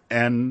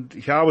 And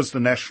here was the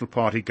National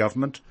Party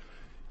government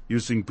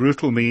using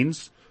brutal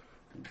means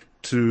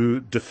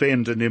to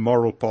defend an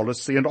immoral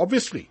policy, and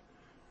obviously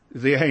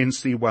the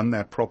ANC won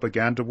that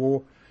propaganda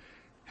war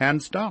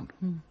hands down.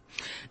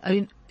 I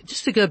mean,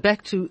 just to go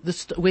back to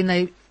when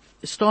they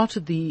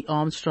started the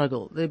armed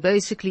struggle, they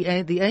basically,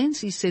 the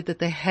ANC said that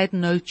they had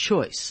no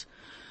choice.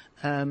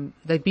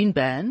 They'd been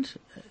banned.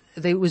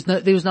 There was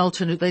an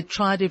alternative. They'd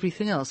tried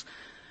everything else.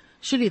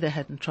 Surely they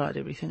hadn't tried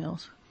everything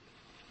else.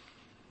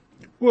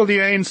 Well, the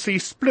ANC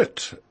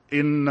split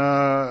in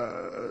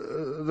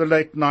the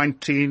late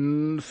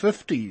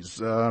 1950s.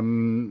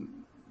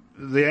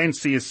 The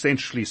ANC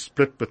essentially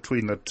split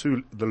between the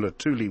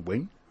Luthuli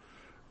wing,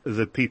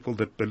 the people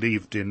that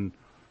believed in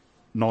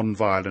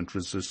non-violent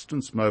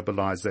resistance,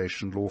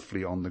 mobilization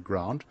lawfully on the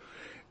ground,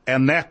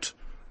 and that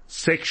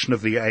section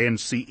of the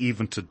ANC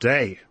even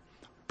today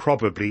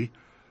probably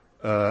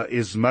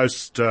is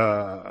most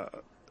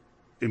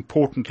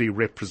importantly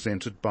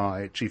represented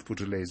by Chief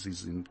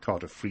Buthelezzi's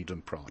Inkatha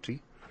Freedom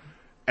Party.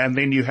 And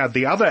then you had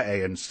the other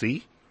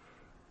ANC,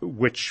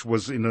 which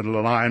was in an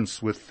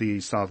alliance with the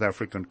South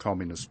African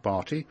Communist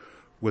Party,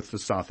 with the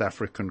South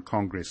African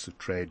Congress of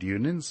Trade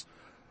Unions,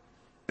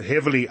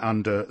 heavily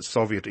under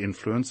Soviet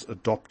influence,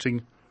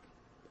 adopting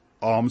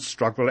armed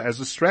struggle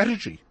as a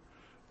strategy.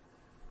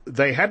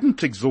 They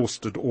hadn't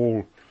exhausted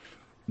all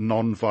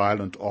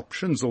non-violent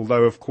options,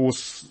 although, of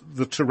course,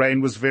 the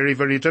terrain was very,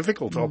 very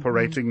difficult,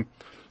 operating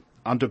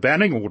under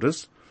banning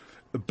orders.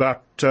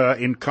 But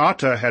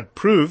Inkatha had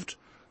proved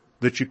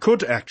that you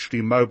could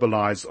actually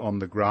mobilize on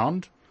the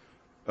ground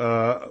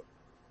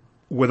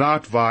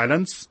without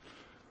violence,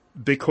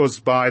 because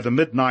by the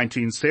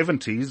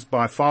mid-1970s,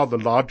 by far the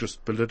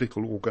largest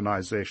political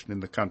organization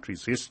in the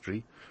country's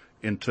history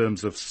in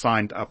terms of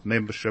signed-up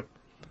membership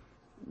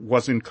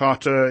was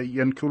Inkatha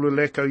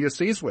Yenkululeko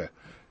Yesizwe.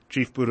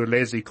 Chief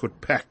Buthelezi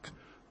could pack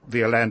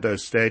the Orlando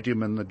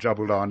Stadium and the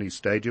Jabulani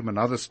Stadium and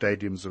other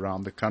stadiums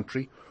around the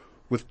country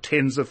with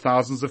tens of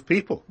thousands of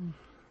people.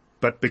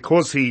 But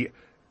because he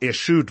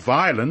eschewed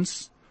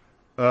violence,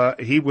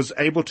 he was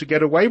able to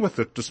get away with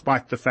it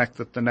despite the fact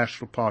that the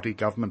National Party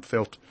government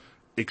felt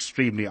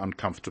extremely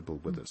uncomfortable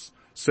with this.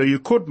 So you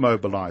could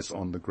mobilize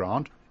on the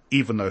ground,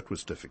 even though it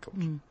was difficult.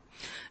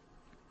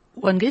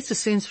 One gets a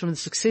sense from the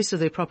success of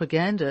their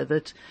propaganda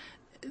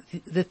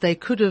that they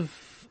could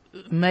have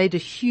made a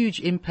huge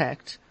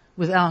impact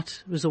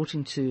without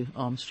resorting to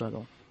armed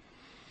struggle,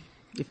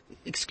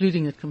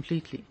 excluding it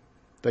completely.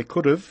 They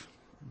could have,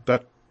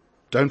 but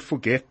don't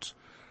forget,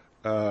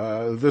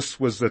 this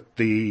was at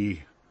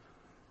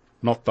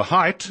not the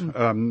height.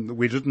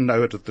 We didn't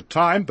know it at the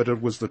time, but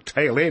it was the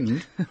tail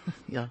end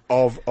Yeah.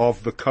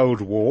 of the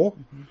Cold War.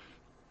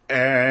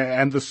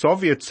 And the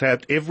Soviets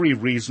had every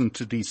reason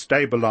to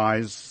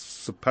destabilize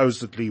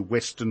supposedly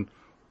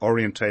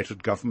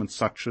Western-orientated governments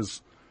such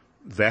as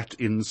that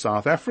in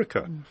South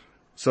Africa.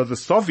 So the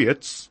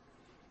Soviets,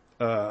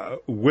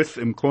 with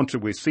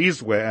Umkhonto we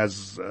Sizwe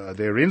as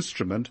their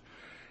instrument,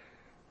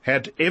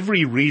 had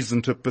every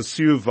reason to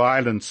pursue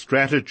violent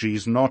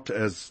strategies, not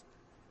as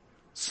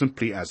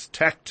simply as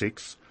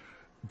tactics,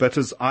 but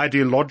as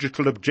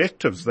ideological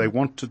objectives. They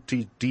wanted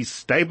to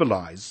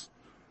destabilize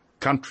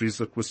countries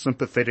that were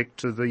sympathetic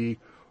to the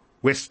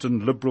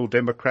Western liberal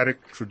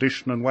democratic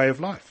tradition and way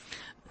of life.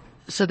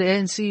 So the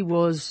ANC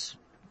was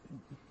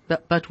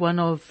but one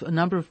of a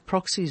number of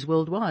proxies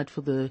worldwide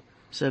for the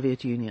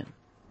Soviet Union.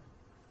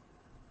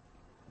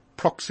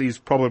 Proxy is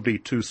probably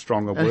too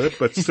strong a word,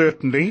 but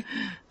certainly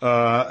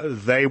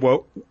they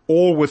were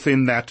all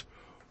within that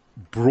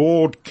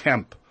broad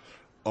camp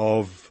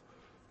of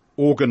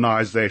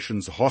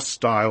organizations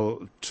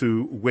hostile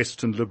to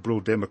Western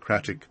liberal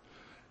democratic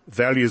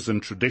values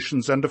and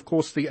traditions. And of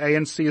course the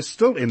ANC is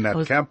still in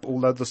that camp,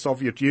 although the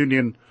Soviet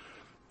Union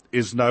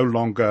is no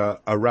longer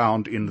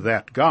around in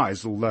that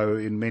guise, although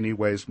in many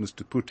ways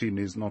Mr. Putin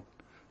is not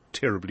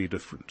terribly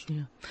different.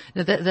 Yeah.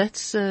 Now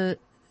that's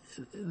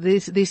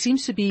there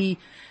seems to be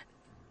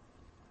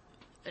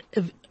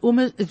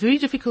almost very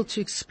difficult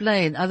to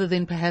explain, other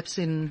than perhaps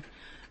in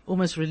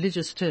almost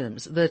religious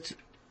terms, that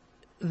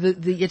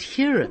the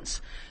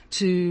adherence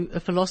to a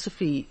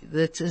philosophy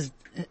that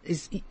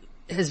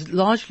has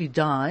largely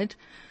died,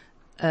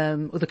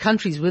 or the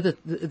countries with it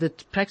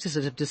that practice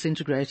it have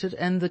disintegrated,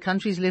 and the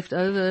countries left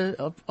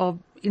over are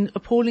in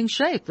appalling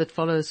shape that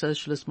follow a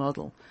socialist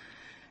model.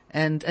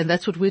 And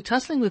that's what we're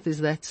tussling with, is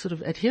that sort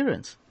of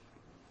adherence.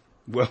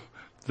 Well,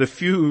 the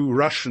few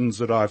Russians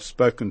that I've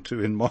spoken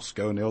to in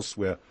Moscow and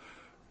elsewhere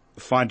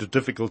find it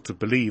difficult to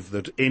believe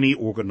that any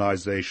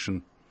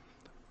organization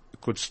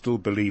could still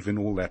believe in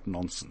all that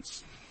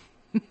nonsense.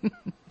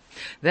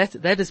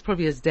 That is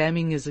probably as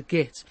damning as it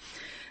gets.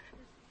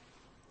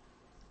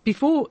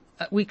 Before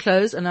we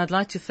close, and I'd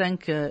like to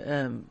thank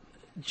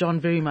John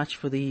very much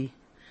for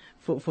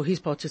his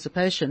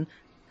participation,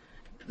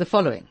 the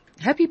following.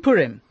 Happy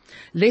Purim.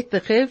 Let the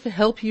Chev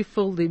help you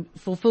fulfill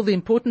the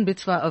important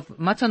mitzvah of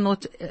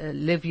Matanot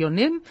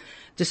Levyonim,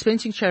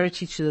 dispensing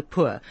charity to the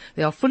poor.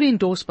 They are fully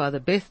endorsed by the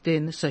Beth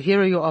Din, so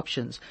here are your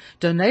options.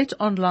 Donate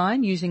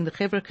online using the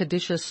Chevra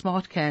Kadisha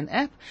Smart Can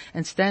app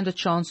and stand a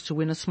chance to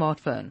win a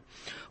smartphone.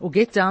 Or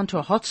get down to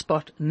a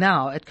hotspot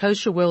now at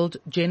Kosher World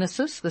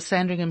Genesis, the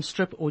Sandringham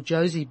Strip or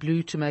Josie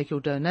Blue to make your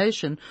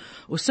donation,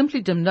 or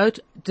simply donate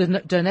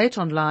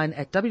online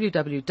at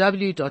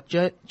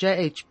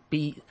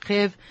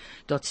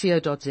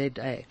www.jhbchev.co.za.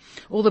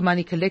 All the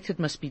money collected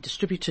must be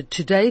distributed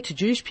today to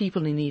Jewish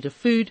people in need of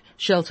food,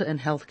 shelter and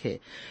healthcare.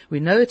 We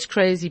know it's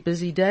crazy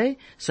busy day,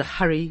 so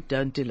hurry,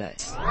 don't delay.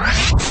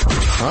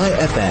 High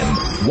FM,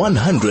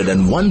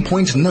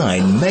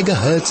 101.9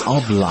 megahertz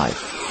of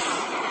life.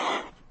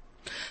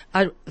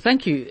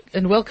 Thank you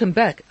and welcome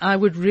back. I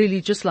would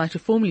really just like to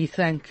formally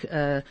thank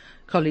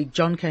colleague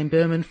John Kane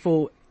Berman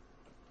for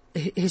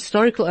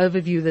historical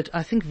overview that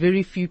I think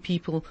very few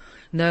people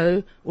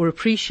know or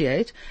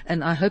appreciate,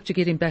 and I hope to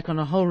get him back on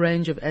a whole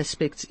range of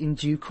aspects in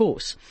due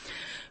course.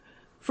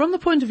 From the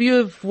point of view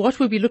of what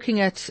we'll be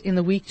looking at in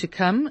the week to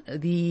come,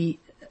 the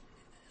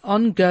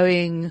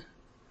ongoing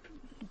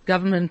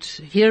government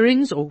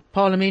hearings or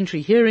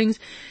parliamentary hearings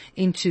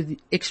into the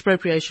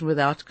expropriation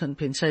without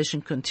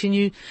compensation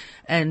continue,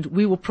 and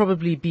we will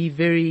probably be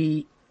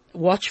very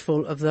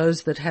watchful of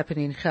those that happen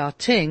in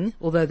Gauteng,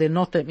 although there are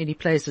not that many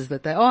places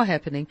that they are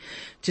happening,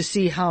 to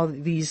see how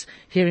these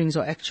hearings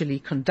are actually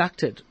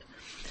conducted.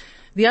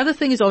 The other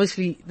thing is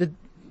obviously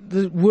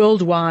the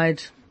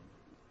worldwide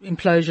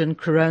implosion,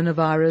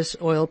 coronavirus,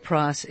 oil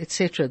price,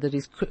 etc., that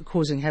is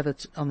causing havoc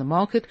on the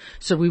market.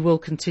 So we will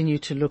continue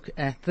to look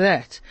at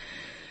that.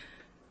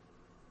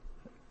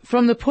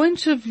 From the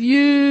point of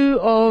view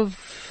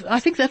of, I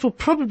think that will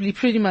probably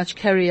pretty much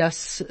carry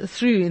us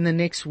through in the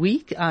next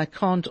week. I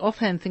can't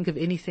offhand think of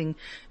anything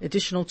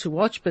additional to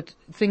watch, but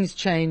things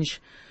change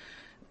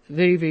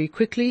very, very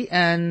quickly,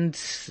 and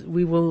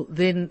we will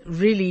then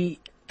really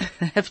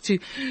have to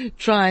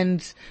try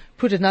and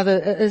put another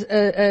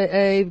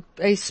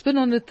a spin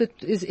on it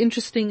that is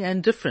interesting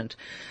and different.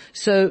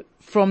 So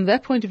from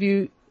that point of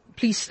view,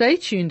 please stay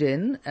tuned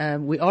in.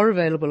 We are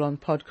available on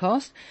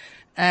podcast,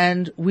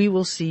 and we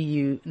will see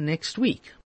you next week.